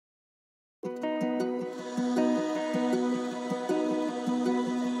Guys,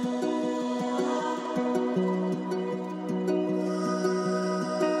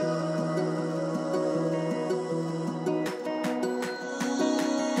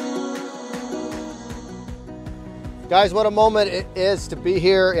 what a moment it is to be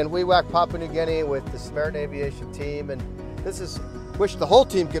here in Wewak, Papua New Guinea with the Samaritan Aviation team. And this is, wish the whole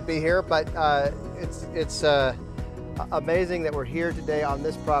team could be here, but it's amazing that we're here today on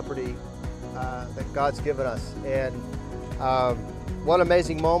this property that God's given us. And what an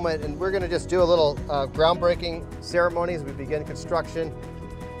amazing moment. And we're gonna just do a little groundbreaking ceremony as we begin construction.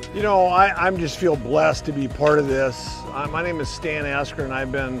 You know, I just feel blessed to be part of this. My name is Stan Asker, and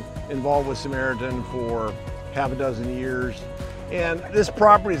I've been involved with Samaritan for half a dozen years. And this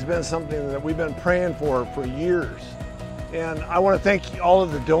property has been something that we've been praying for years. And I want to thank all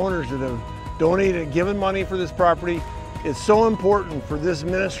of the donors that have donated and given money for this property. It's so important for this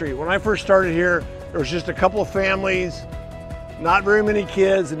ministry. When I first started here, there was just a couple of families, not very many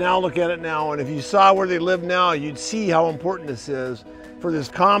kids, and now look at it now. And if you saw where they live now, you'd see how important this is for this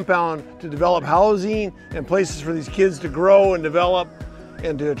compound to develop housing and places for these kids to grow and develop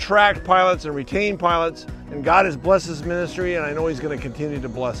and to attract pilots and retain pilots. And God has blessed this ministry, and I know He's going to continue to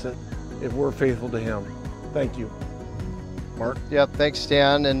bless it if we're faithful to Him. Thank you. Mark? Yeah, thanks,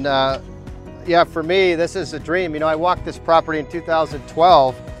 Stan. And yeah, for me, this is a dream. You know, I walked this property in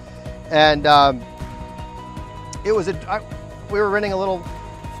 2012, and it was we were renting a little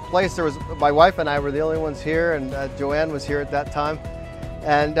place. There was, my wife and I were the only ones here, and Joanne was here at that time,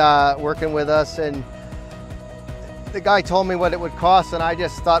 and working with us. And the guy told me what it would cost, and I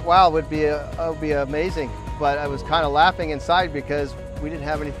just thought, wow, it would be amazing. But I was kind of laughing inside because we didn't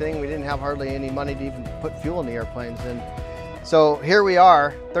have anything. We didn't have hardly any money to even put fuel in the airplanes. And so here we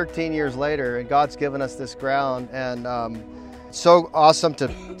are 13 years later, and God's given us this ground. And so awesome to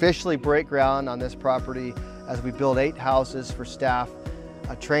officially break ground on this property as we build 8 houses for staff,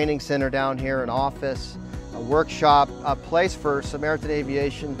 a training center down here, an office, a workshop, a place for Samaritan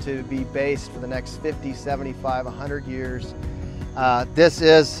Aviation to be based for the next 50, 75, 100 years. This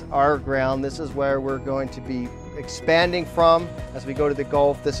is our ground. This is where we're going to be expanding from as we go to the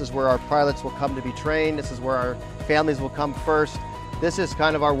Gulf. This is where our pilots will come to be trained. This is where our families will come first. This is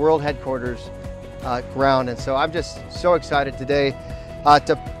kind of our world headquarters ground. And so I'm just so excited today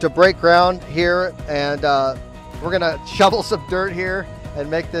to break ground here, and we're gonna shovel some dirt here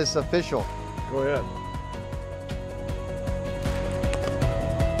and make this official. Go ahead.